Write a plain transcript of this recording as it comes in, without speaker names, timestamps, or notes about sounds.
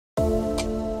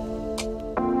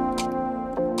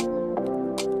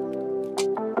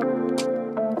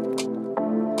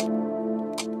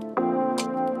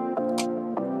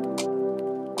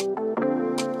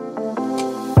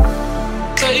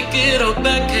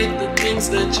hate the things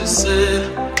that you said,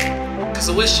 'cause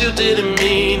I wish you didn't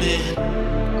mean it.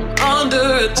 I'm under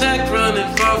attack, running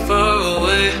far, far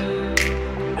away,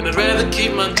 and I'd rather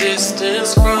keep my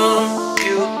distance from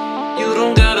you. You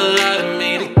don't gotta lie to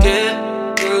me to get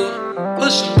through.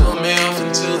 Push and pull me off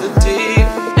into the deep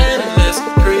end. Let's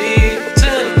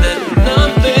pretend that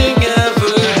nothing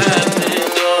ever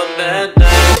happened on that night.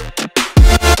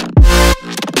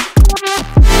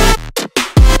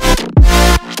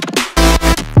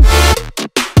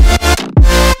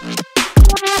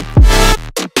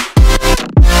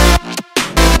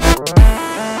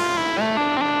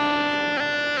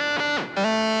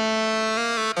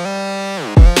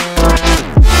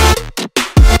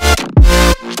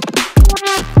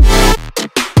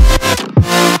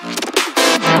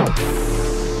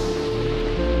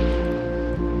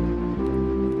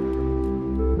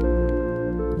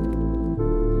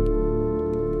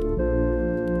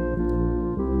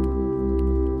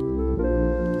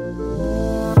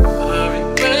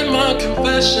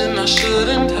 I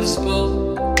shouldn't have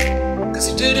spoke, 'cause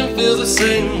you didn't feel the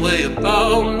same way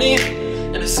about me,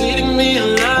 and it's eating me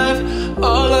alive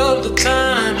all of the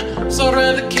time. So I'd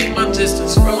rather keep my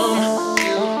distance from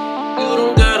you. You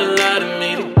don't gotta lie to me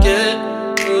to get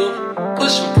through.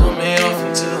 Push and pull me off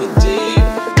into the deep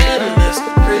end. Let's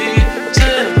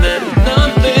pretend that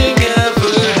nothing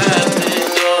ever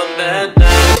happened on that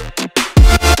night.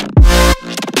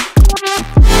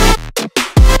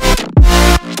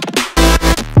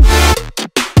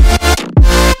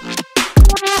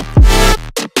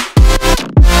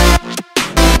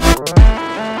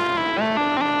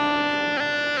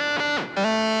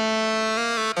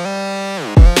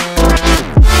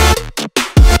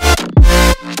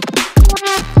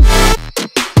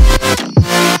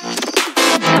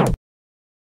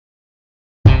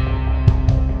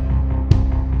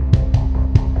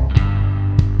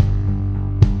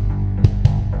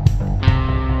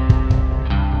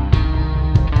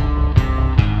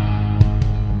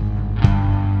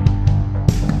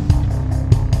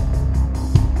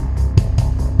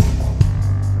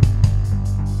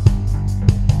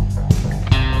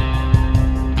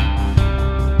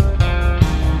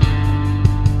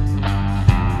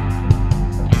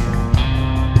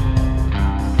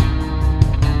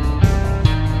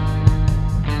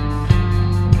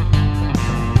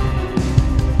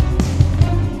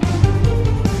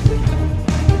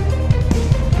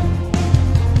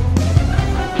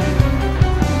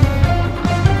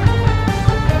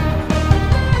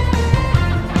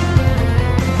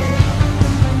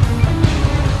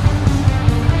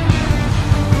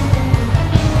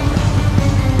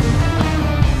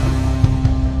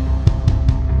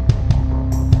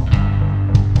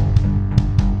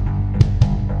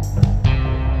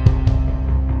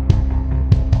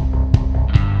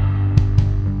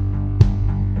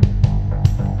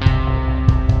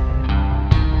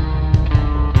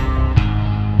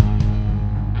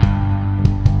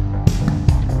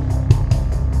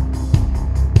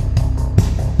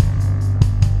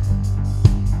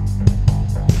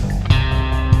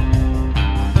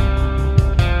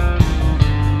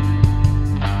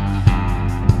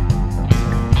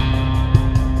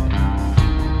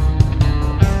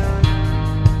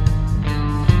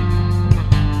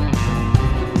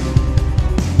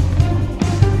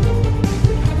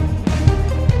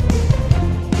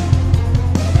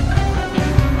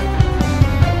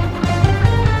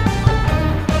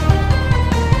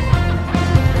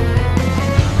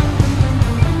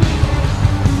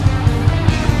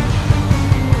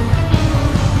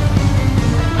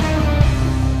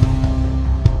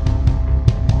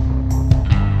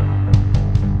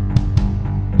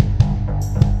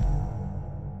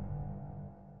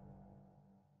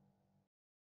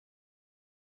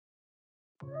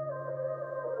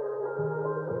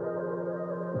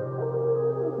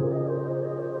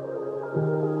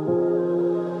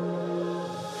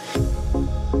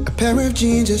 Pair of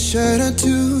jeans, a shirt or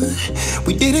two.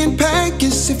 We didn't pack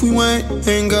as if we weren't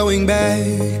going back.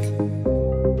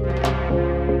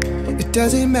 It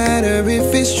doesn't matter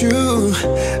if it's true.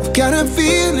 I've got a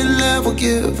feeling love will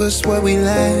give us what we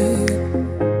lack.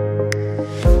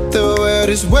 The world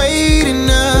is waiting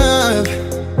up.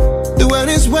 The world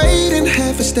is waiting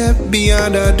half a step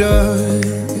beyond our door.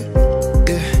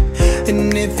 Yeah.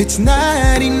 And if it's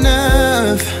not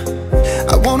enough,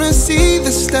 I wanna see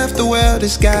the stuff the world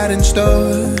has got in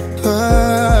store.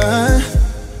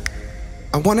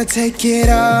 I wanna take it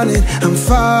all in, I'm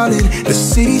falling. The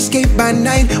cityscape by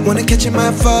night, wanna catch in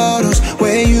my photos.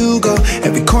 Where you go,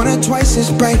 every corner twice as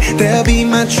bright. They'll be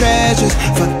my treasures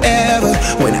forever.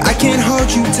 When I can't hold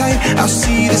you tight, I'll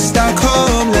see the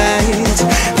Stockholm lights.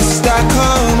 The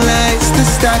Stockholm lights, the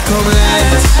Stockholm Stockholm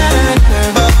lights.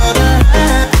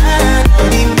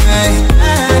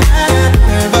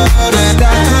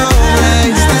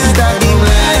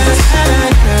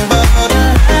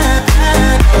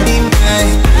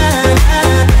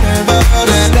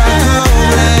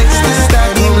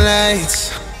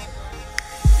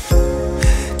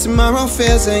 Tomorrow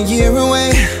feels a year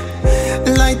away,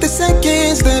 like the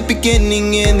seconds, the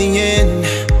beginning and the end.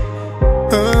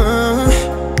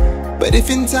 But if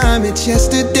in time it's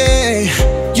yesterday,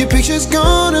 your picture's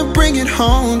gonna bring it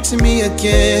home to me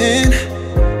again.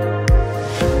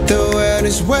 The world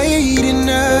is waiting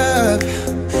up,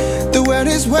 the world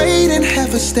is waiting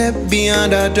half a step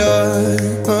beyond our door.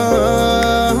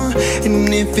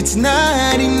 And if it's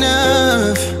not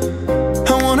enough,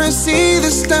 I wanna see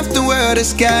the stuff the world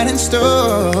has got in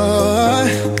store.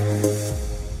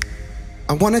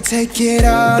 I wanna take it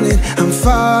all in, I'm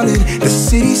falling. The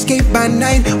cityscape by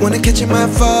night, wanna catch in my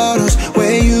photos.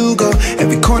 Where you go,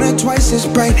 every corner twice as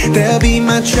bright. They'll be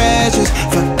my treasures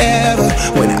forever.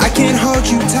 When I can't hold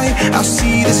you tight, I'll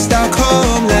see the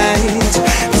Stockholm lights.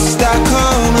 The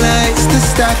Stockholm lights, the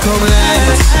Stockholm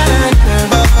lights.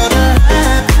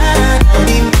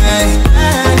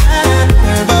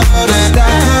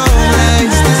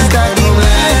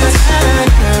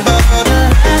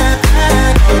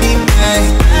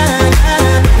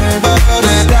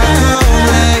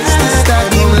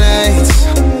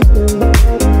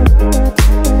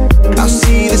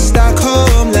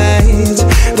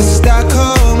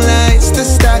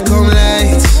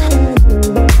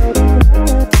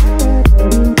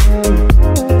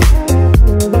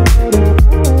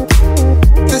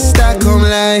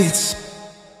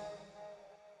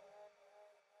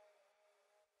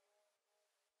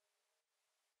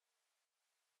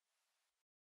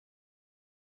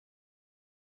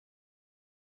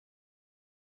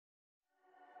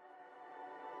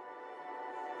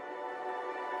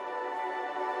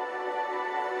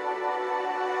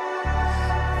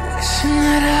 Wishing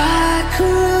that I could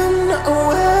run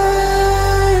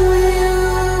away with you.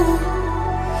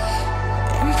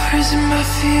 Imprison my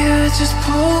fear, just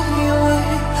pull me away,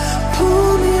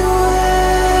 pull me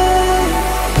away.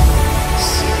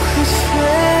 Secret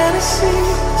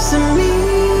fantasies of me.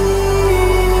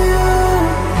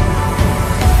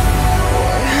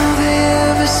 Will they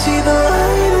ever see the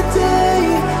light of day,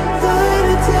 light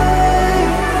of day?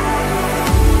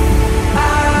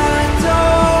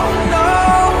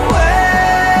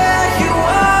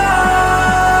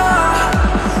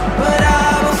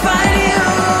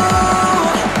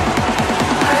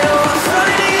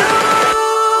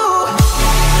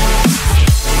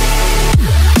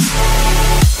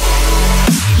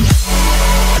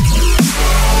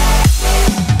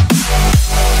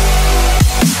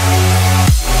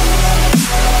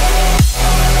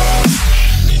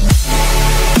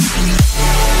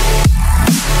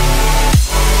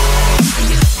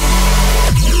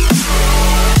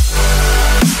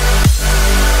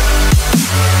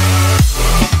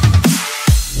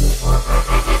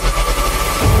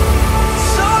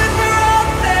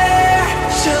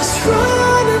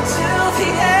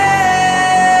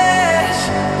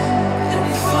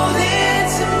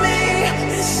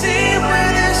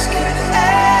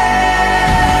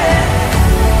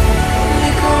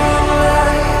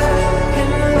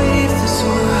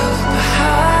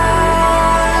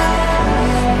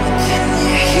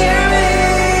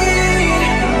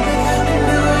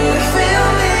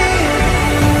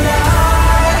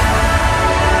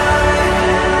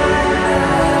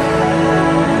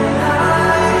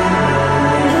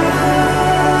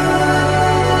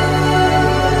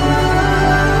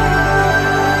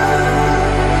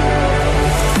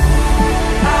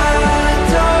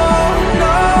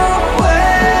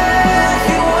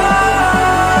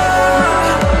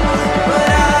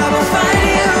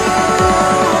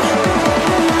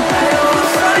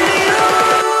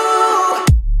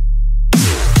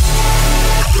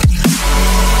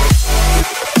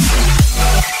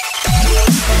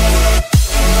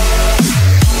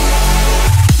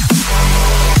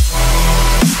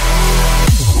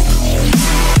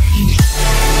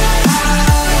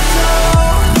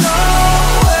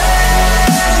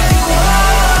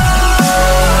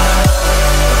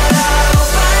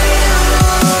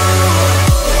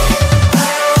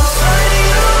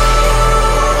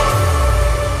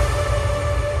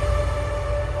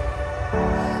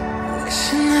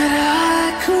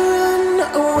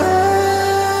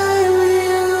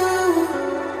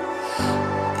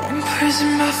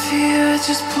 Imprison my fear,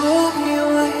 just pull me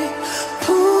away,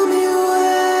 pull me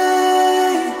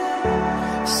away.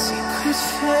 Secret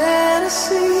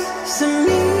fantasies of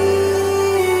me.